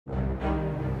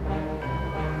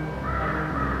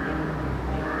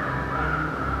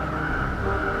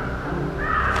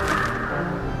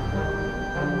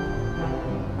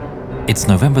It's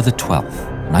November the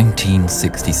 12th,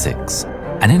 1966,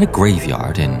 and in a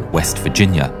graveyard in West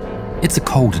Virginia, it's a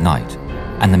cold night,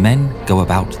 and the men go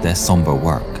about their somber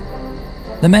work.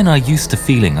 The men are used to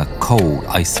feeling a cold,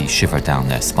 icy shiver down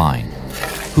their spine.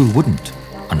 Who wouldn't,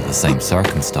 under the same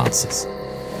circumstances?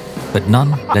 But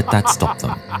none let that stop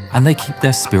them, and they keep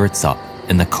their spirits up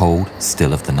in the cold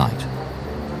still of the night.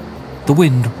 The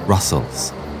wind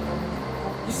rustles.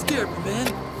 You scared me,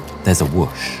 man. There's a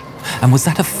whoosh, and was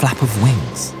that a flap of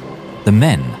wings? The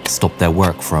men stop their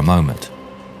work for a moment.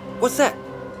 What's that?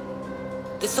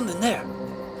 There's something there.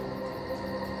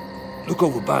 Look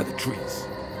over by the trees.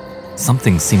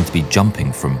 Something seemed to be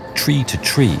jumping from tree to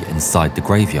tree inside the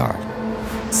graveyard.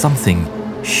 Something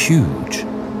huge.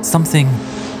 Something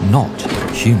not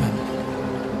human.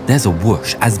 There's a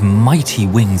whoosh as mighty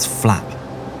wings flap,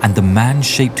 and the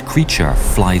man-shaped creature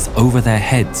flies over their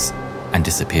heads and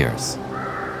disappears.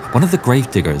 One of the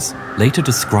gravediggers later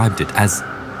described it as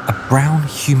a brown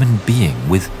human being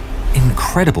with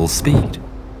incredible speed.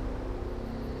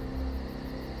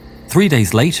 3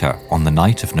 days later, on the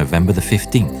night of November the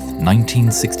 15th,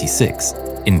 1966,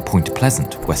 in Point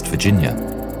Pleasant, West Virginia,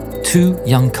 two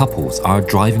young couples are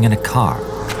driving in a car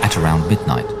at around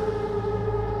midnight.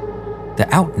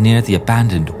 They're out near the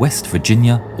abandoned West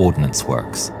Virginia Ordnance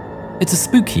Works. It's a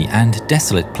spooky and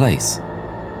desolate place.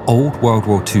 Old World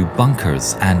War II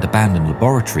bunkers and abandoned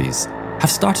laboratories have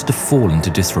started to fall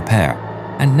into disrepair,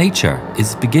 and nature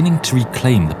is beginning to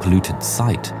reclaim the polluted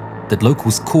site that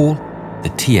locals call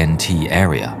the TNT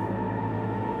area.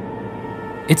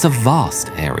 It's a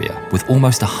vast area with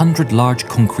almost 100 large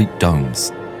concrete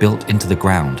domes built into the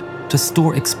ground to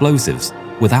store explosives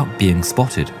without being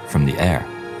spotted from the air.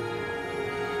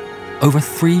 Over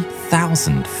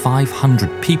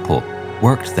 3,500 people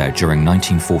worked there during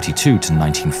 1942 to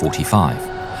 1945,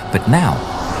 but now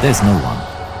there's no one,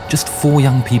 just four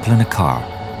young people in a car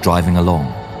driving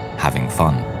along, having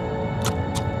fun.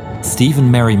 Steve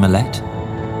and Mary Millette,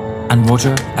 and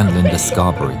Roger and Linda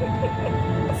Scarberry.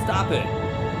 Stop it.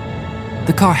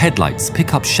 The car headlights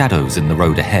pick up shadows in the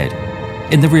road ahead.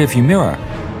 In the rearview mirror,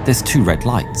 there's two red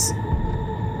lights.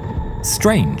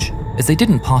 Strange, as they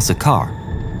didn't pass a car.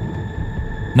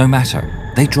 No matter,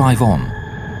 they drive on.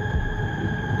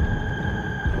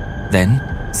 Then,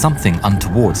 something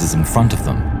untoward is in front of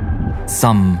them.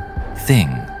 Something.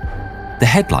 The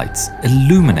headlights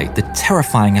illuminate the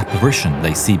terrifying apparition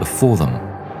they see before them.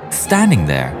 Standing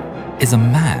there is a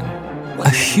man, a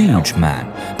huge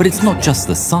man, but it's not just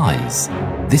the size.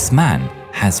 This man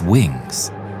has wings,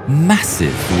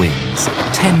 massive wings,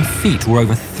 10 feet or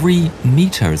over 3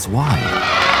 meters wide.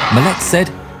 Millette said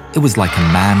it was like a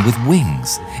man with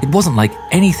wings. It wasn't like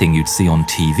anything you'd see on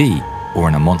TV or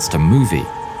in a monster movie.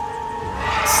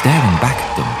 Staring back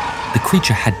at them, the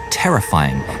creature had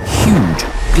terrifying, huge,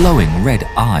 glowing red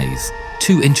eyes,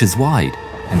 2 inches wide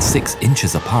and 6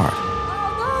 inches apart.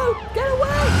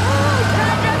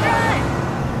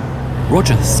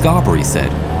 Roger Scarberry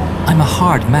said, "I'm a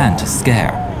hard man to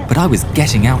scare, but I was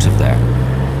getting out of there."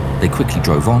 They quickly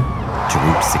drove on to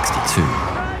Route 62.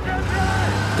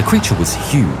 The creature was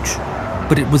huge,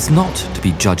 but it was not to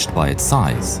be judged by its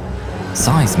size.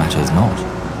 Size matters not.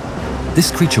 This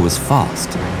creature was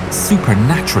fast,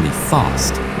 supernaturally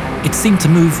fast. It seemed to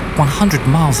move 100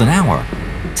 miles an hour.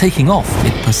 Taking off,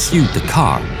 it pursued the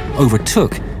car,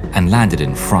 overtook, and landed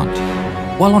in front.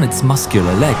 While on its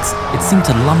muscular legs, it seemed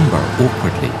to lumber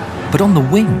awkwardly, but on the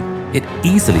wing, it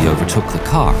easily overtook the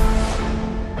car.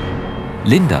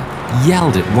 Linda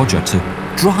yelled at Roger to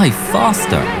drive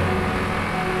faster,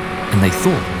 and they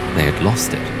thought they had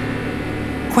lost it,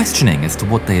 questioning as to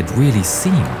what they had really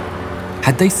seen.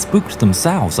 Had they spooked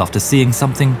themselves after seeing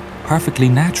something perfectly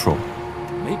natural?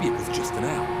 Maybe it was just an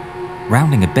owl.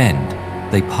 Rounding a bend,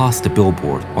 they passed a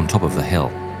billboard on top of the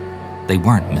hill. They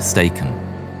weren't mistaken.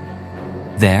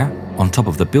 There, on top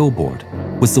of the billboard,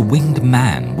 was the winged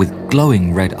man with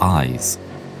glowing red eyes.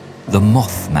 The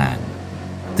Mothman.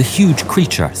 The huge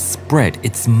creature spread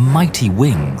its mighty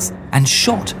wings and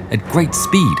shot at great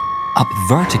speed up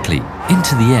vertically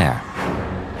into the air.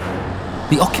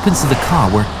 The occupants of the car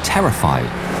were terrified,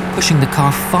 pushing the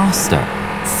car faster,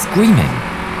 screaming,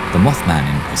 the Mothman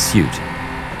in pursuit.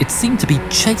 It seemed to be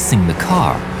chasing the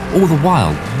car, all the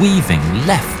while weaving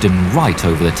left and right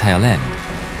over the tail end.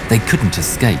 They couldn't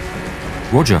escape.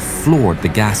 Roger floored the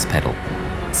gas pedal.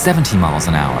 70 miles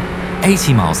an hour,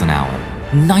 80 miles an hour,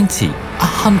 90,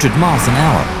 100 miles an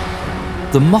hour.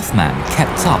 The Mothman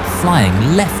kept up,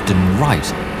 flying left and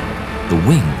right. The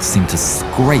wings seemed to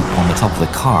scrape on the top of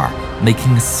the car,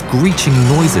 making screeching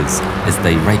noises as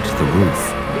they raked the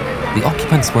roof. The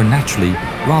occupants were naturally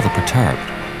rather perturbed.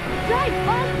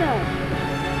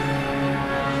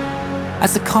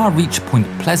 As the car reached Point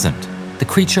Pleasant, the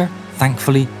creature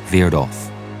thankfully veered off.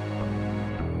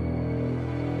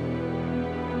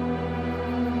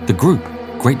 The group,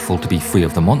 grateful to be free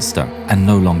of the monster and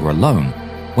no longer alone,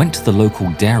 went to the local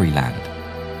Dairyland.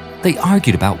 They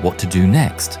argued about what to do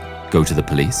next. Go to the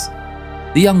police?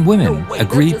 The young women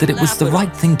agreed that it was the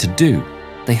right thing to do.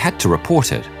 They had to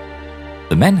report it.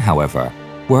 The men, however,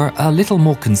 were a little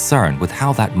more concerned with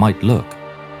how that might look.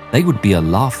 They would be a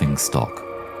laughingstock.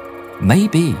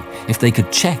 Maybe if they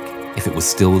could check if it was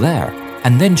still there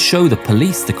and then show the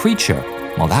police the creature,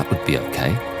 well, that would be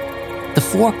okay. The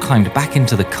four climbed back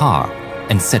into the car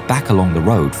and set back along the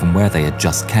road from where they had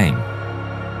just came.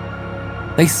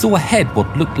 They saw ahead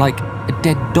what looked like a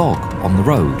dead dog on the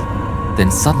road. Then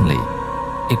suddenly,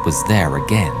 it was there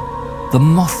again. The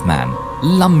Mothman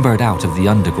lumbered out of the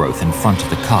undergrowth in front of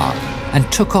the car and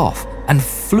took off and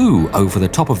flew over the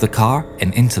top of the car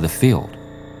and into the field.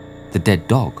 The dead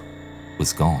dog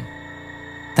was gone.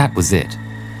 That was it.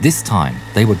 This time,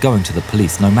 they were going to the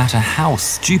police no matter how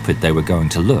stupid they were going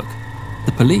to look.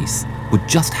 The police would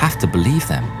just have to believe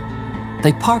them.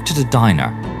 They parked at a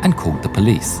diner and called the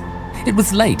police. It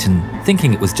was late, and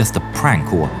thinking it was just a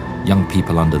prank or young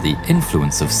people under the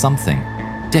influence of something,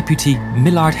 Deputy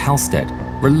Millard Halstead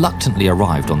reluctantly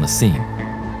arrived on the scene.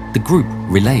 The group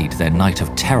relayed their night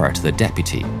of terror to the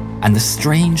deputy and the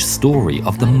strange story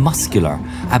of the muscular,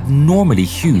 abnormally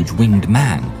huge winged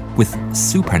man with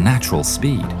supernatural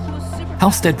speed.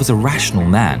 Halstead was a rational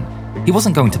man. He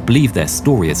wasn't going to believe their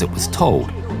story as it was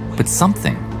told, but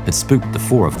something had spooked the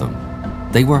four of them.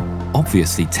 They were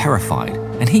obviously terrified,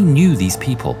 and he knew these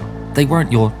people. They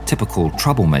weren't your typical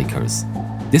troublemakers.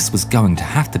 This was going to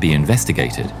have to be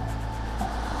investigated.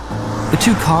 The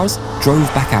two cars drove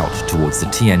back out towards the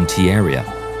TNT area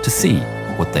to see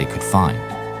what they could find.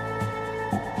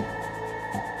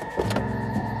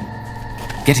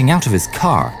 Getting out of his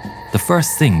car, the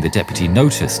first thing the deputy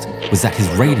noticed was that his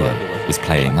radio was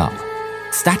playing up.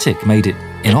 Static made it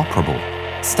inoperable.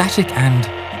 Static and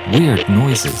weird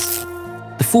noises.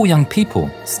 The four young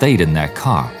people stayed in their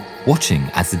car, watching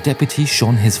as the deputy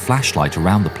shone his flashlight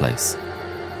around the place.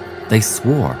 They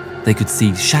swore they could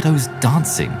see shadows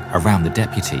dancing around the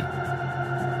deputy.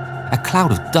 A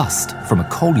cloud of dust from a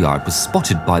coal yard was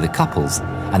spotted by the couples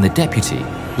and the deputy,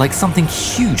 like something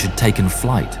huge had taken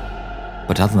flight.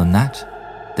 But other than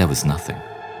that, there was nothing.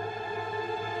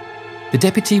 The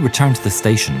deputy returned to the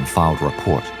station and filed a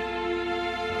report.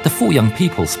 The four young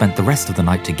people spent the rest of the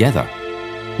night together,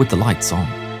 with the lights on.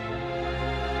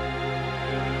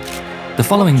 The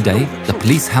following day, the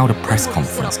police held a press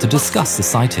conference to discuss the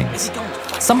sightings.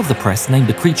 Some of the press named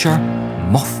the creature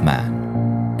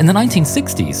Mothman. In the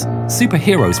 1960s,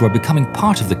 superheroes were becoming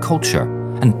part of the culture,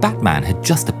 and Batman had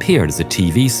just appeared as a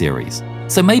TV series.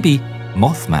 So maybe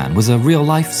Mothman was a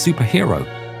real-life superhero.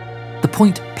 The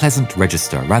Point Pleasant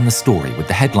Register ran the story with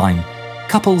the headline,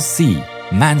 "Couples see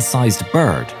man-sized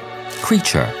bird,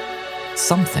 creature,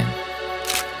 something."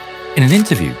 In an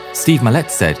interview, Steve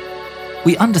Mallette said,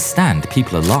 "We understand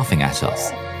people are laughing at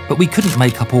us, but we couldn't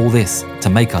make up all this to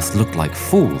make us look like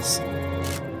fools."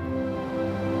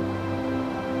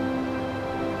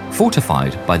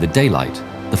 Fortified by the daylight,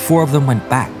 the four of them went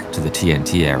back to the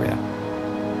TNT area,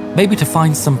 maybe to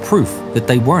find some proof that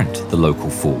they weren't the local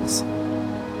fools.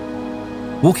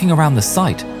 Walking around the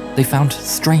site, they found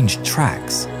strange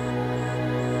tracks.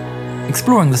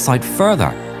 Exploring the site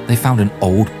further, they found an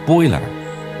old boiler.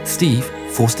 Steve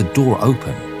forced a door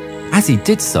open. As he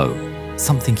did so,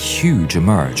 something huge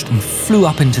emerged and flew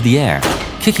up into the air,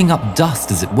 kicking up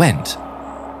dust as it went.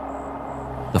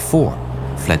 The four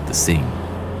fled the scene.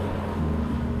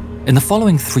 In the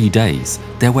following 3 days,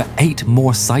 there were 8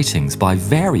 more sightings by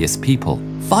various people.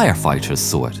 Firefighters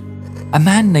saw it. A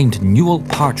man named Newell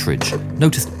Partridge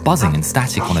noticed buzzing and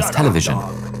static on his television.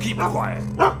 Keep quiet.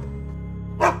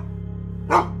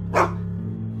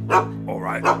 All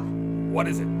right. What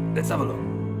is it? Let's have a look.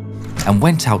 And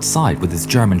went outside with his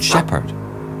German Shepherd.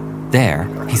 There,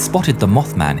 he spotted the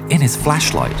Mothman in his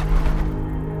flashlight.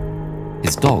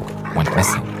 His dog went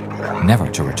missing, never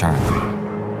to return.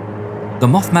 The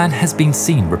Mothman has been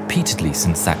seen repeatedly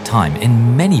since that time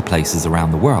in many places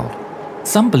around the world.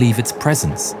 Some believe its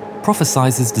presence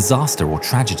prophesizes disaster or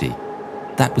tragedy.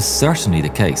 That was certainly the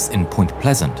case in Point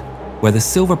Pleasant, where the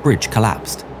Silver Bridge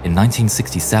collapsed in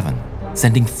 1967,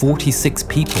 sending 46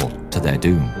 people to their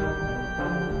doom.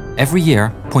 Every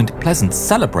year, Point Pleasant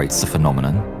celebrates the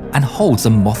phenomenon and holds a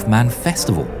Mothman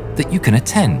festival that you can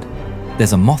attend.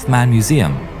 There's a Mothman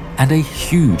museum and a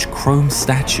huge chrome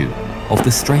statue of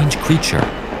the strange creature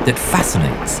that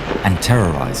fascinates and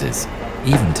terrorizes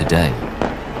even today.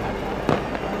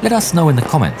 Let us know in the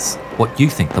comments what you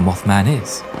think the Mothman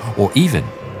is, or even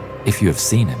if you have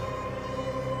seen him.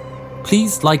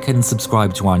 Please like and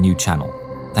subscribe to our new channel.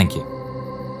 Thank you.